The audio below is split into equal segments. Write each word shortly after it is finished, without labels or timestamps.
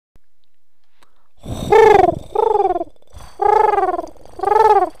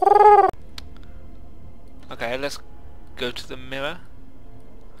Okay, let's go to the mirror.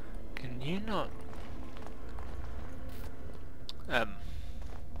 Can you not?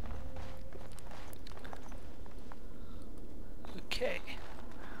 Okay.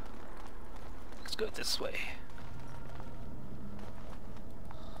 Let's go this way.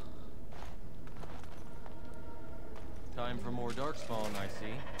 Time for more darkspawn, I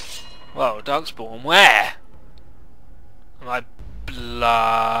see. Whoa, darkspawn, where? Am I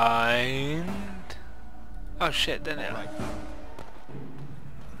blind? Oh shit, there they are.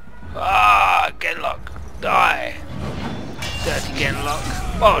 Ah, Genlock, die! Dirty Genlock.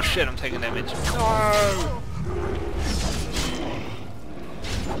 Oh shit, I'm taking damage. No!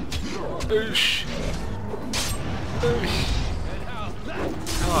 Boosh! Boosh!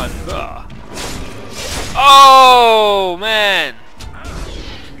 Oh no! Oh man!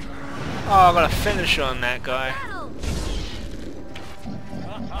 Oh, I got a finisher on that guy.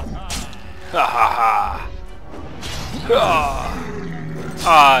 Ha ha ha!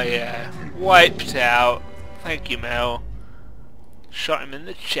 Oh yeah, wiped out. Thank you, Mel. Shot him in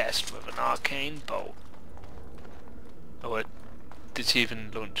the chest with an arcane bolt. Oh, what? Did she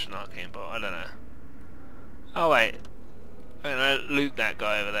even launch an arcane bolt? I don't know. Oh wait, I'm gonna loot that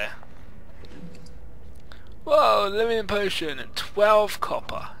guy over there. Whoa, living potion and 12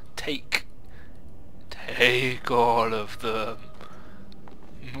 copper. Take all of them.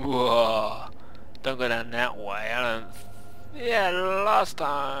 Whoa. Don't go down that way. I don't. Yeah, last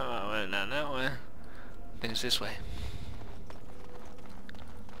time I went down that way. I think it's this way.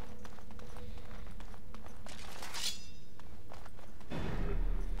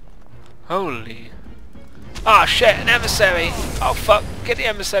 Holy. Ah, shit, an emissary. Oh fuck, get the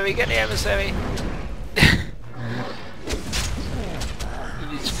emissary, get the emissary.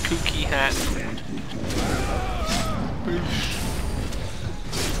 This kooky hat.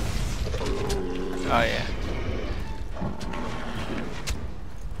 Oh yeah.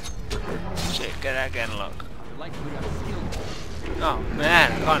 Shit, get that Genlock. Oh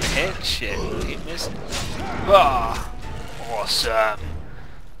man, I can't hit shit. Keep missing. Oh, awesome.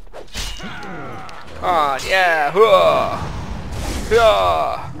 Oh yeah.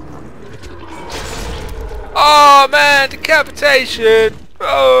 Oh man, decapitation.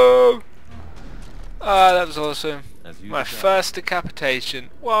 Oh. Oh, that was awesome. My first decapitation.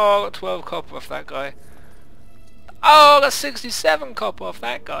 Whoa, I got 12 copper off that guy. Oh, I got 67 copper off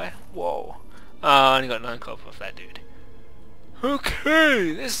that guy. Whoa. Oh, I only got 9 copper off that dude.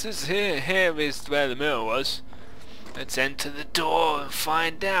 Okay, this is here is where the mirror was. Let's enter the door and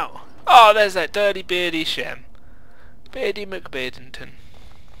find out. Oh, there's that dirty beardy Shem. Beardy McBeardington.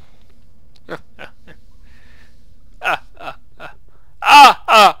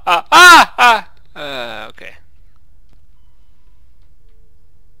 Okay.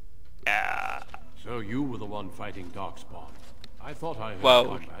 So you were the one fighting Darkspawn. I thought I heard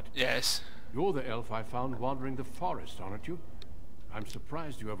combat. Yes. You're the elf I found wandering the forest, aren't you? I'm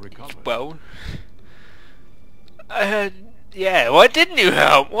surprised you have recovered. Well, yeah, why didn't you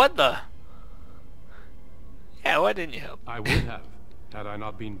help? What the? Yeah, why didn't you help? I would have, had I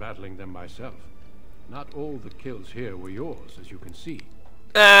not been battling them myself. Not all the kills here were yours, as you can see.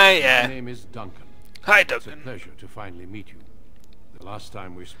 Yeah. My name is Duncan. Hi, It's a Duncan. pleasure to finally meet you. The last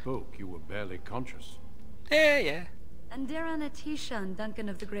time we spoke, you were barely conscious. Yeah. And Darana Tishan, Duncan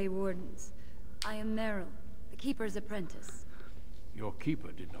of the Grey Wardens. I am Meryl, the Keeper's apprentice. Your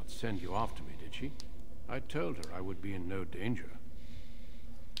keeper did not send you after me, did she? I told her I would be in no danger.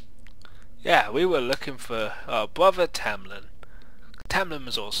 Yeah, we were looking for our brother Tamlen. Tamlen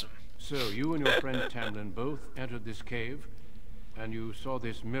was awesome. So, you and your friend Tamlen both entered this cave, and you saw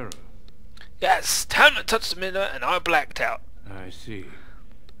this mirror. Yes, Tamlen touched the mirror and I blacked out. I see.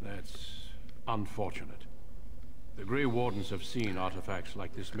 That's unfortunate. The Grey Wardens have seen artifacts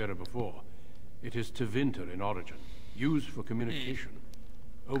like this mirror before. It is Tevinter in origin, used for communication.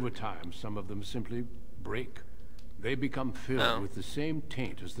 Over time, some of them simply break. They become filled with the same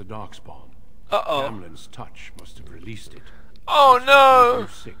taint as the Darkspawn. Tamlin's touch must have released it. Oh no! Made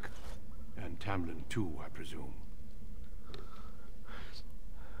you sick. And Tamlen too, I presume.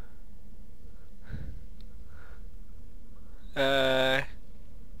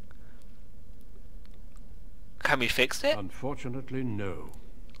 Can we fix it? Unfortunately, no.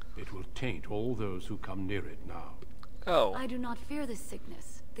 It will taint all those who come near it now. Oh. I do not fear this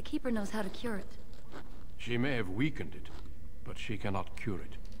sickness. The Keeper knows how to cure it. She may have weakened it, but she cannot cure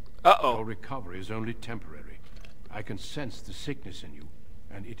it. Your recovery is only temporary. I can sense the sickness in you,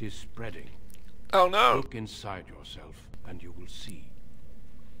 and it is spreading. Oh no! Look inside yourself, and you will see.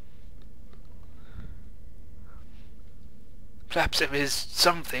 Perhaps there is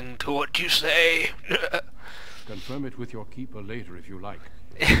something to what you say. Confirm it with your keeper later if you like.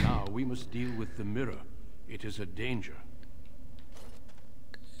 Now we must deal with the mirror. It is a danger.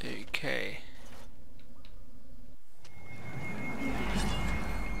 Okay.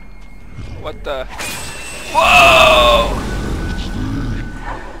 What the? Whoa!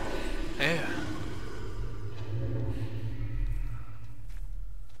 Yeah.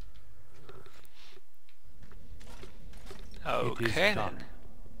 It is Okay. done.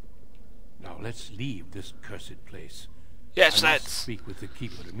 Now let's leave this cursed place. Yes, I must let's. speak with the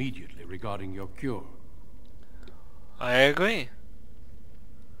keeper immediately regarding your cure. I agree.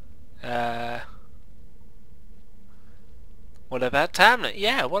 What about Tamlen?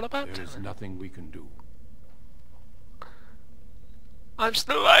 Yeah, what about There is Tamlen? nothing we can do. I'm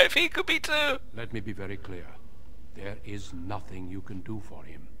still alive, he could be too! Let me be very clear. There is nothing you can do for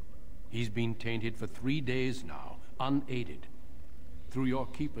him. He's been tainted for 3 days now, unaided. Through your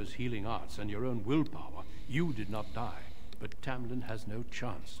keeper's healing arts and your own willpower, you did not die, but Tamlen has no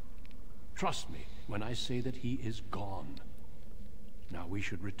chance. Trust me when I say that he is gone. Now we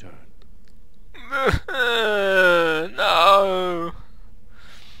should return. No!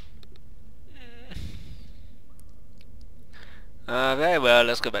 Very well,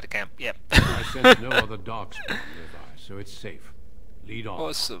 let's go back to camp. Yep. I sense no other darkspawn nearby, so it's safe. Lead on.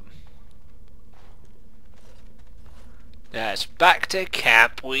 Awesome. Yes, back to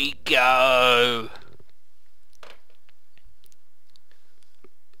camp we go!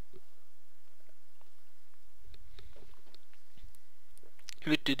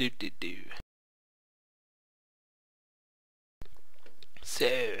 Do-do-do-do-do. So,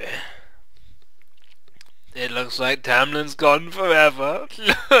 it looks like Tamlin's gone forever.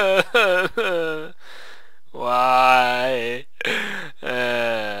 Why?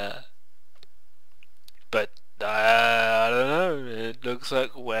 But I don't know. It looks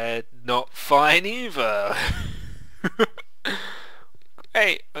like we're not fine either.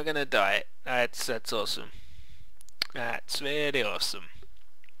 Hey, we're gonna die. That's awesome. That's really awesome.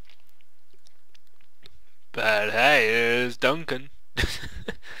 But hey, there's Duncan.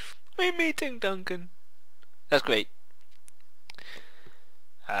 We're meeting Duncan. That's great.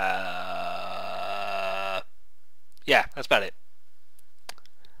 Yeah, that's about it.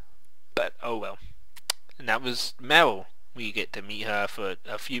 But oh well. And that was Meryl. We get to meet her for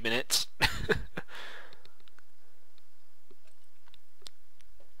a few minutes.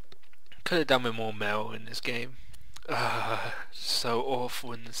 Could have done with more Meryl in this game. So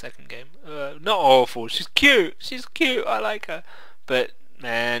awful in the second game. Not awful, she's cute. She's cute, I like her. But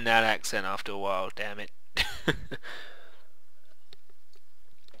man, that accent after a while, damn it.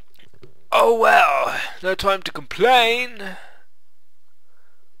 Oh well, no time to complain.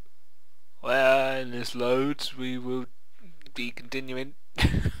 Well, in this loads we will be continuing.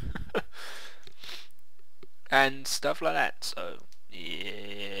 And stuff like that, so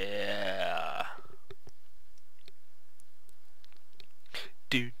yeah.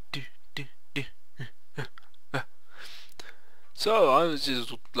 So I was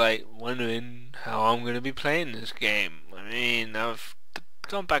just like wondering how I'm gonna be playing this game. I mean, I've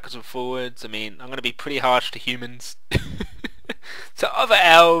gone backwards and forwards. I mean, I'm gonna be pretty harsh to humans. To other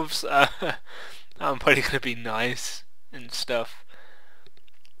elves, I'm probably gonna be nice and stuff.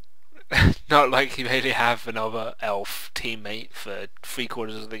 Not like you really have another elf teammate for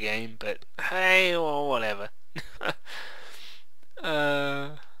 3/4 of the game, but hey, well, whatever.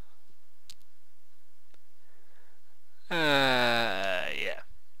 Yeah.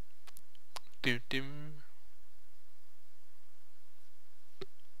 Do.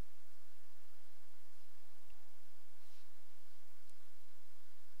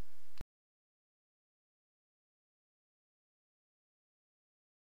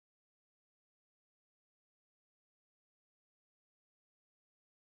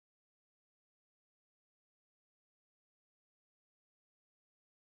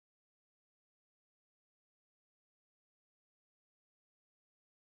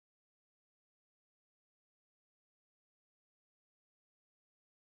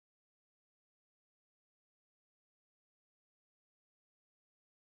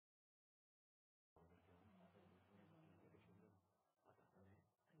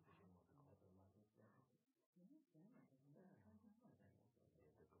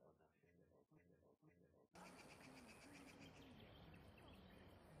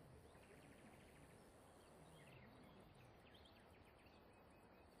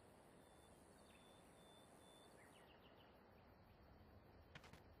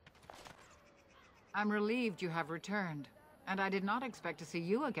 I'm relieved you have returned, and I did not expect to see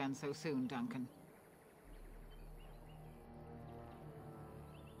you again so soon, Duncan.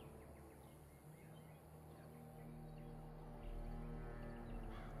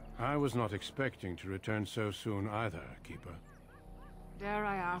 I was not expecting to return so soon either, Keeper. Dare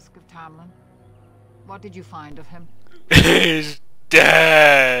I ask of Tamlen? What did you find of him? He's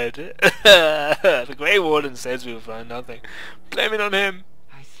dead! The Grey Warden says we'll find nothing. Blame it on him!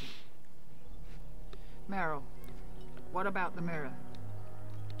 I see. Meryl, what about the mirror?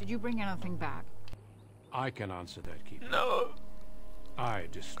 Did you bring anything back? I can answer that, Keeper. No! I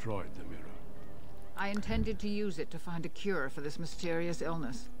destroyed the mirror. I intended to use it to find a cure for this mysterious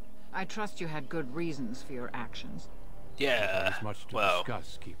illness. I trust you had good reasons for your actions. Yeah, There is much to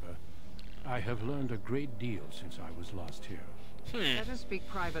discuss, Keeper. I have learned a great deal since I was last here. Let us speak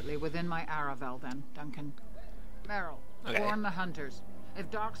privately within my Aravel then, Duncan. Meryl, Okay. warn the hunters.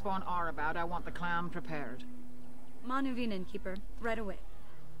 If Darkspawn are about, I want the clan prepared. Manuvinen, Keeper. Right away.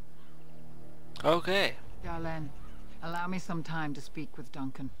 Okay. Darlene, allow me some time to speak with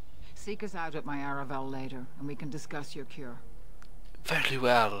Duncan. Seek us out at my Aravel later, and we can discuss your cure. Very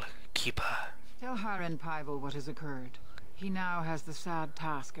well, Keeper. Tell Harin Pyvel what has occurred. He now has the sad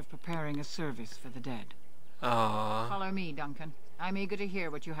task of preparing a service for the dead. Aww. Follow me, Duncan. I'm eager to hear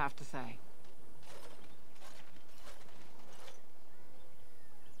what you have to say.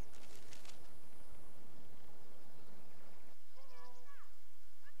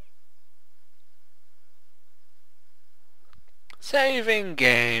 Saving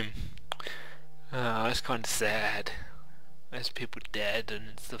game. Oh, it's kind of sad. There's people dead and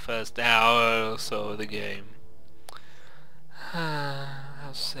it's the first hour or so of the game.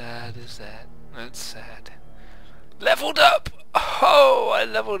 How sad is that? That's sad. Leveled up! Oh, I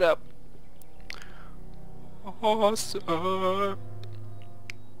leveled up. Awesome.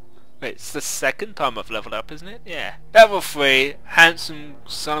 Wait, it's the second time I've leveled up, isn't it? Yeah. Level 3. Handsome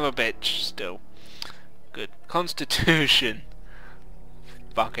son of a bitch still. Good. Constitution.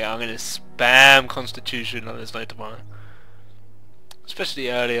 Fuck it, I'm gonna spam Constitution on this later on. Especially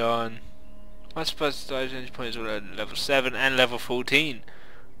early on. My supposed energy points are at level 7 and level 14.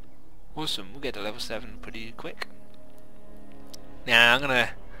 Awesome, we'll get to level 7 pretty quick. Now I'm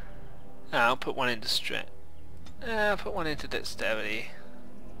gonna... I'll put one into strength. I'll put one into dexterity.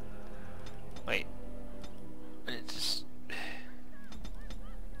 Wait. It's...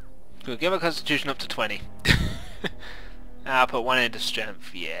 We'll give our constitution up to 20. I'll put one into strength,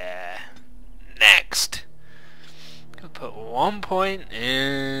 yeah. Next! I'll put 1 point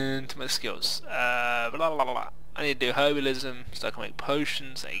into my skills. Blah, blah, blah, blah. I need to do herbalism so I can make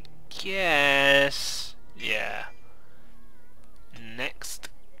potions, I guess. Yeah. Next.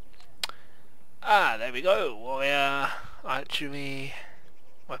 Ah, there we go. Warrior, archery,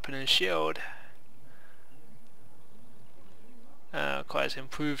 weapon and shield. Requires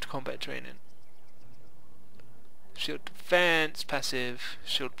improved combat training. Shield defense, passive,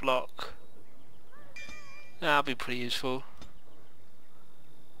 shield block. That'll be pretty useful.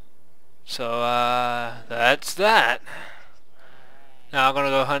 So, that's that. Now I'm gonna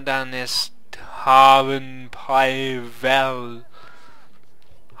go hunt down this Harin Pyvel.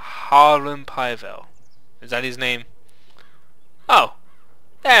 Harin Pyvel. Is that his name? Oh,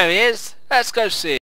 there he is. Let's go see.